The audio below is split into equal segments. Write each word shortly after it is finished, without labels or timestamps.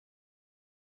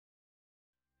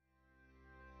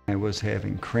I was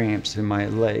having cramps in my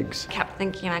legs. I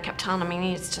kept telling him he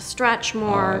needs to stretch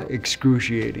more.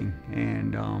 Excruciating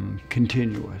and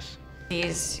continuous.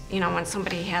 When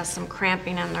somebody has some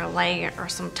cramping in their leg or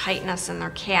some tightness in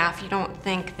their calf, you don't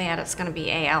think that it's going to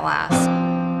be ALS.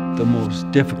 The most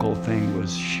difficult thing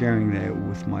was sharing that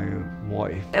with my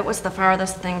wife. It was the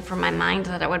farthest thing from my mind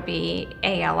that it would be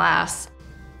ALS.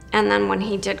 And then when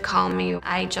he did call me,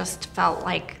 I just felt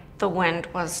like the wind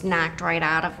was knocked right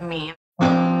out of me.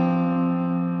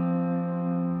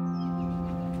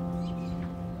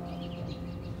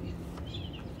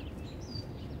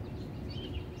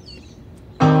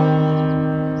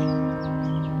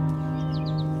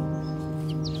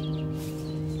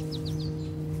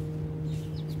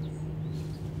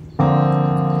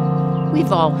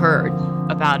 We've all heard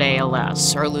about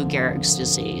ALS, or Lou Gehrig's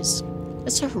disease.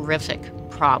 It's a horrific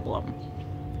problem.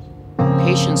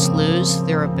 Patients lose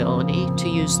their ability to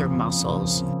use their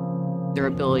muscles, their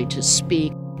ability to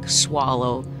speak,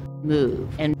 swallow, move,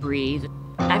 and breathe.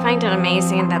 I find it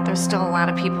amazing that there's still a lot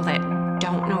of people that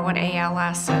don't know what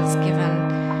ALS is, given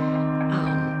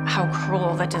how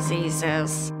cruel the disease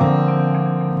is.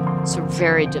 It's a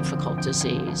very difficult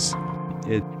disease.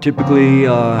 It typically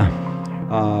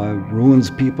ruins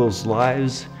people's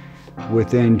lives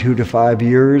within 2 to 5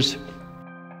 years.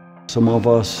 Some of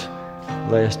us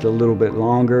last a little bit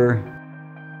longer.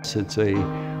 It's a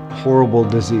horrible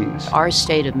disease. Our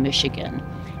state of Michigan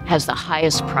has the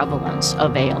highest prevalence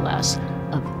of ALS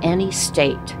of any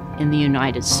state in the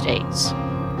United States.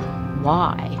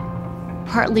 Why?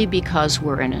 Partly because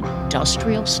we're an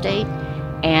industrial state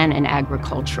and an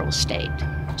agricultural state.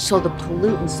 So the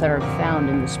pollutants that are found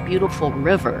in this beautiful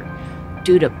river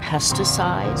due to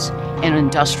pesticides and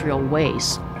industrial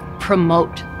waste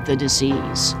promote the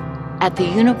disease. At the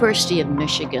University of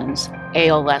Michigan's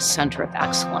ALS Center of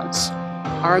Excellence,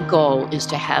 our goal is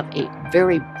to have a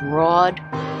very broad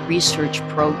research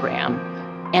program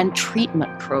and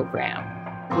treatment program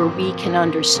where we can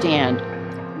understand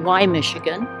why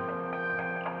Michigan,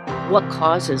 what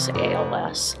causes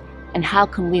ALS, and how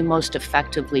can we most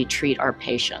effectively treat our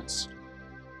patients.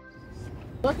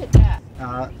 Look at that.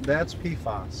 That's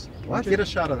PFAS. What? Get a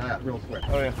shot of that real quick.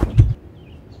 Oh, yeah.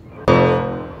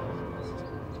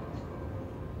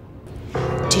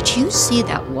 Did you see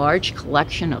that large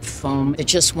collection of foam that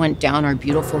just went down our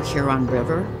beautiful Huron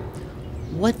River?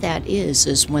 What that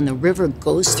is when the river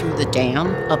goes through the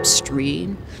dam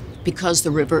upstream, because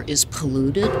the river is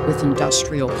polluted with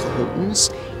industrial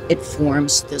pollutants, it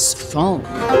forms this foam.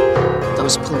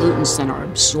 Those pollutants then are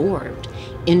absorbed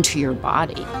into your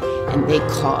body and they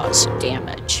cause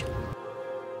damage.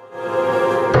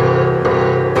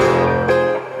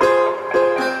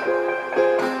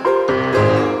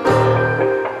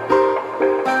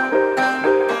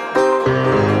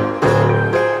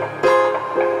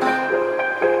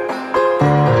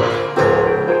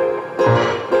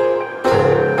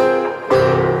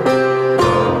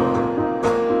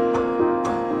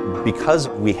 Because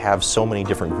we have so many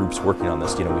different groups working on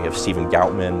this, we have Stephen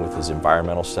Goutman with his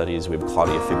environmental studies, we have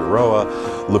Claudia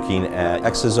Figueroa looking at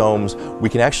exosomes. We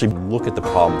can actually look at the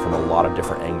problem from a lot of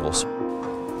different angles.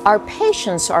 Our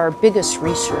patients are our biggest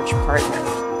research partner,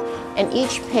 and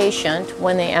each patient,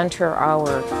 when they enter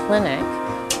our clinic,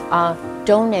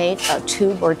 donate a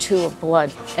tube or two of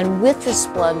blood, and with this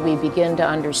blood we begin to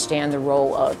understand the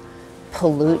role of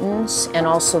pollutants and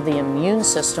also the immune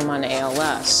system on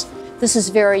ALS. This is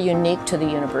very unique to the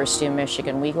University of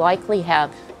Michigan. We likely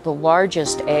have the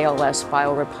largest ALS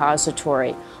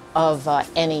biorepository of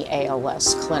any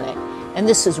ALS clinic. And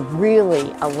this has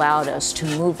really allowed us to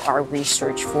move our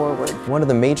research forward. One of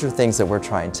the major things that we're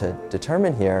trying to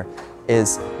determine here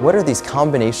is what are these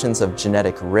combinations of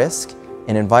genetic risk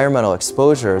and environmental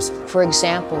exposures. For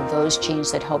example, those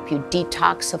genes that help you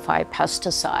detoxify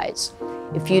pesticides.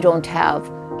 If you don't have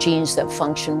genes that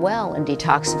function well in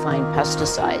detoxifying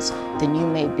pesticides, then you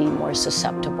may be more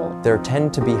susceptible. There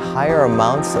tend to be higher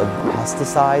amounts of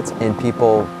pesticides in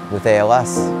people with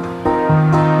ALS.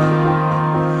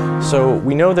 So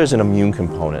we know there's an immune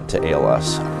component to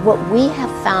ALS. What we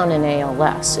have found in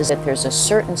ALS is that there's a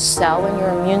certain cell in your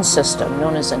immune system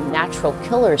known as a natural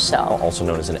killer cell. Also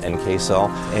known as an NK cell.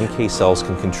 NK cells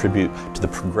can contribute to the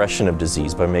progression of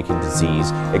disease by making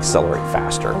disease accelerate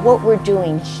faster. What we're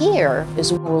doing here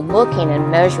is we're looking and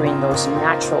measuring those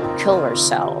natural killer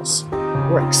cells.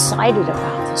 We're excited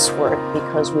about this work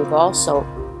because we've also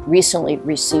recently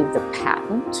received the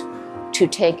patent to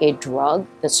take a drug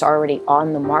that's already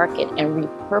on the market and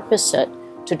repurpose it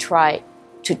to try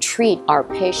to treat our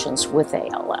patients with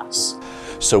ALS.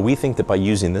 So we think that by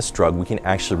using this drug, we can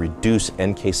actually reduce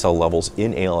NK cell levels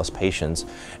in ALS patients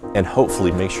and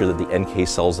hopefully make sure that the NK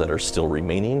cells that are still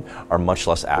remaining are much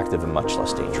less active and much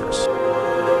less dangerous.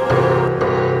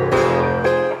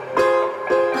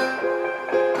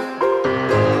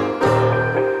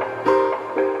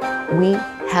 We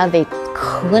have a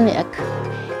clinic,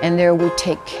 and there we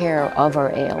take care of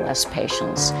our ALS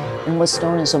patients in what's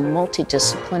known as a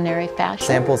multidisciplinary fashion.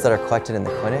 Samples that are collected in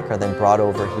the clinic are then brought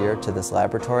over here to this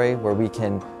laboratory where we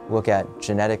can look at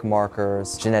genetic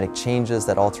markers, genetic changes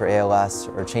that alter ALS,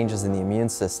 or changes in the immune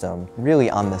system, really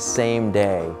on the same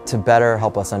day to better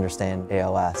help us understand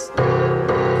ALS.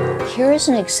 Here is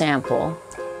an example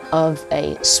of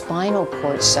a spinal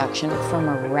cord section from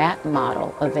a rat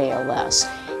model of ALS.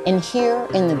 And here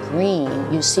in the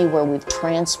green, you see where we've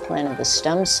transplanted the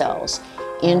stem cells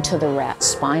into the rat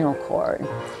spinal cord.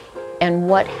 And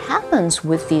what happens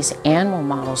with these animal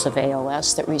models of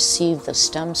ALS that receive the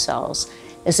stem cells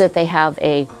is that they have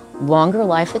a longer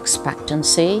life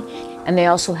expectancy, and they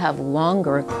also have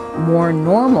longer, more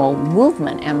normal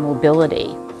movement and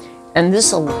mobility. And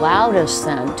this allowed us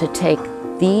then to take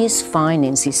these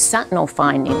findings, these sentinel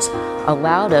findings,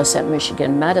 allowed us at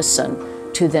Michigan Medicine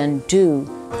to then do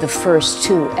the first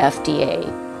 2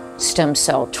 FDA stem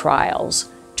cell trials,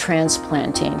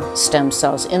 transplanting stem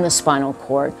cells in the spinal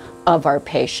cord of our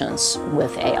patients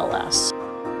with ALS.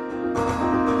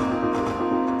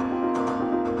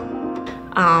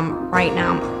 Right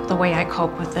now, the way I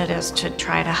cope with it is to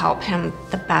try to help him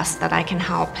the best that I can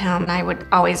help him. I would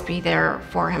always be there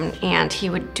for him, and he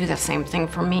would do the same thing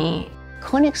for me.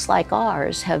 Clinics like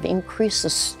ours have increased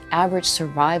the average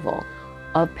survival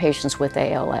of patients with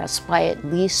ALS by at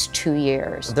least 2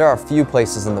 years. There are few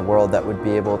places in the world that would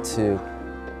be able to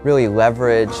really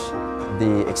leverage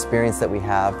the experience that we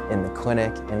have in the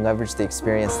clinic and leverage the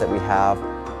experience that we have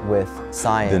with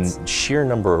science. The sheer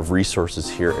number of resources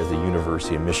here at the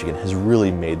University of Michigan has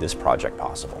really made this project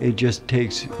possible. It just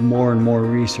takes more and more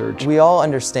research. We all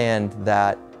understand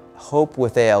that hope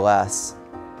with ALS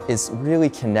is really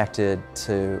connected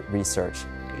to research.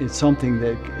 It's something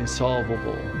that is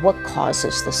solvable. What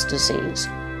causes this disease?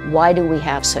 Why do we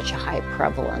have such a high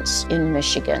prevalence in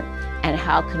Michigan? And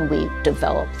how can we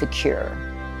develop the cure?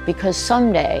 Because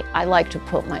someday I like to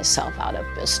put myself out of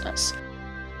business.